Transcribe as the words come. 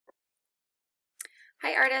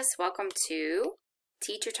Hi artists, welcome to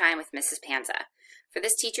Teacher Time with Mrs. Panza. For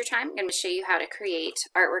this teacher time, I'm going to show you how to create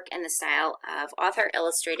artwork in the style of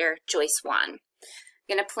author-illustrator Joyce Wan. I'm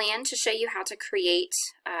going to plan to show you how to create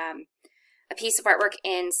a piece of artwork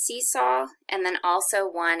in Seesaw, and then also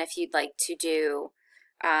one if you'd like to do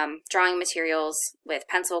drawing materials with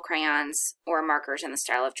pencil, crayons, or markers in the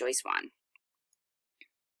style of Joyce Wan.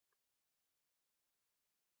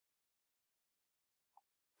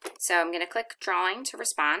 So I'm going to click Drawing to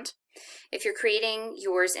respond. If you're creating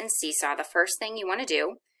yours in Seesaw, the first thing you want to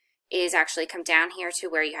do is actually come down here to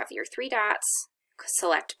where you have your three dots,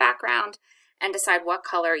 select background, and decide what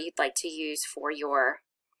color you'd like to use for your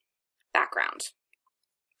background.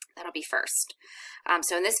 That'll be first.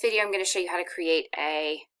 So in this video, I'm going to show you how to create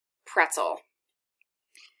a pretzel.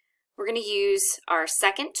 We're going to use our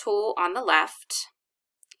second tool on the left.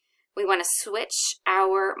 We want to switch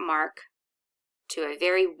our mark to a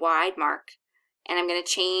very wide mark, and I'm going to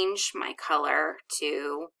change my color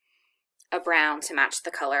to a brown to match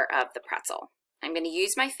the color of the pretzel. I'm going to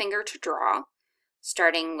use my finger to draw,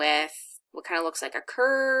 starting with what kind of looks like a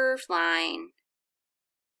curved line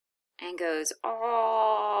and goes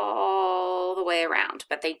all the way around,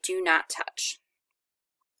 but they do not touch.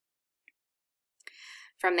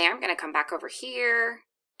 From there, I'm going to come back over here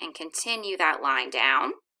and continue that line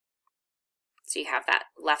down. So you have that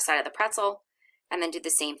left side of the pretzel, and then do the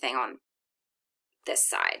same thing on this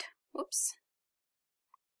side. Whoops.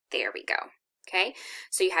 There we go. Okay,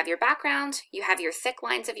 so you have your background, you have your thick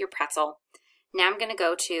lines of your pretzel. Now I'm going to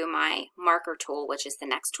go to my marker tool, which is the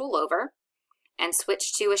next tool over, and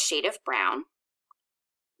switch to a shade of brown.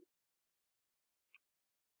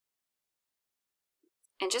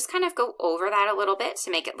 And just kind of go over that a little bit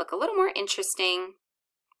to make it look a little more interesting.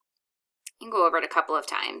 You can go over it a couple of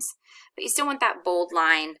times, but you still want that bold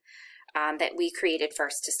line that we created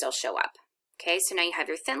first to still show up. Okay, so now you have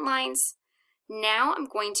your thin lines. Now I'm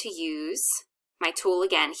going to use my tool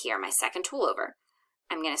again here, my second tool over.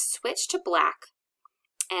 I'm going to switch to black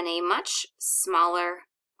and a much smaller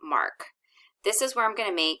mark. This is where I'm going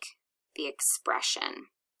to make the expression.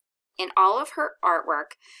 In all of her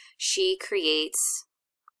artwork, she creates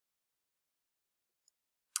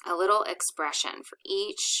a little expression for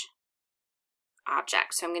each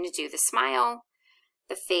object. So I'm going to do the smile,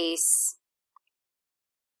 the face,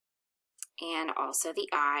 and also the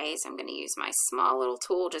eyes. I'm going to use my small little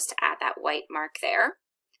tool just to add that white mark there.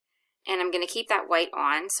 And I'm going to keep that white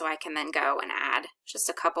on so I can then go and add just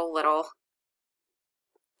a couple little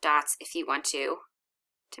dots if you want to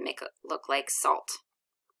make it look like salt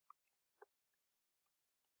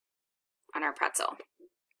on our pretzel.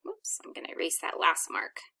 Whoops, I'm going to erase that last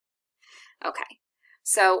mark. Okay.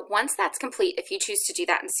 So once that's complete, if you choose to do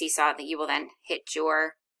that in Seesaw, that you will then hit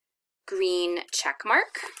your green check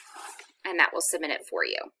mark, and that will submit it for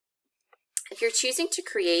you. If you're choosing to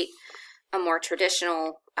create a more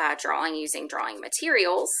traditional drawing using drawing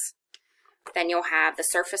materials, then you'll have the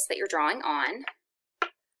surface that you're drawing on.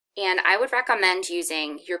 And I would recommend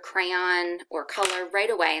using your crayon or color right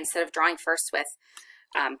away instead of drawing first with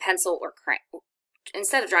pencil or crayon.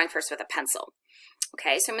 Instead of drawing first with a pencil.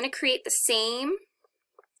 Okay, so I'm going to create the same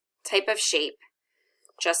type of shape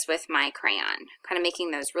just with my crayon, kind of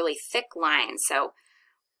making those really thick lines. So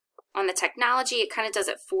on the technology, it kind of does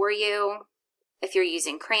it for you. If you're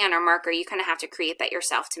using crayon or marker, you kind of have to create that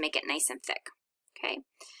yourself to make it nice and thick. Okay,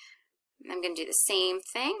 and I'm going to do the same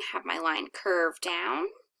thing, have my line curve down.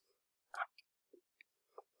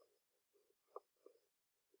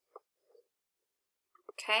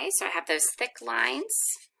 Okay, so I have those thick lines.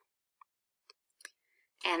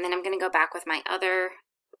 And then I'm going to go back with my other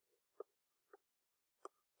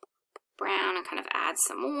brown and kind of add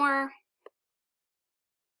some more.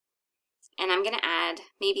 And I'm going to add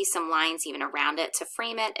maybe some lines even around it to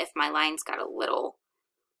frame it. If my lines got a little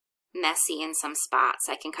messy in some spots,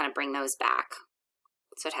 I can kind of bring those back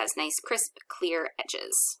so it has nice, crisp, clear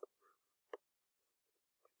edges.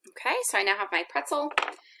 Okay, so I now have my pretzel.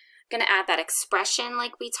 I'm going to add that expression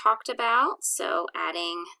like we talked about. So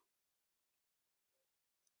adding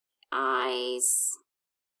eyes,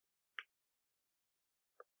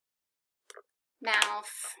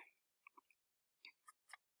 mouth,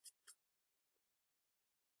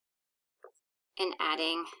 and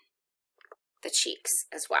adding the cheeks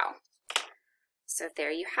as well. So there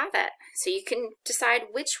you have it. So you can decide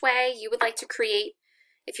which way you would like to create.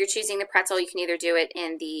 If you're choosing the pretzel, you can either do it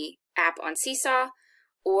in the app on Seesaw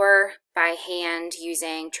or by hand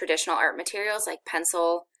using traditional art materials like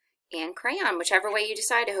pencil and crayon, whichever way you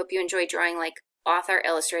decide. I hope you enjoy drawing like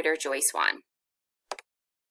author-illustrator Joyce Wan.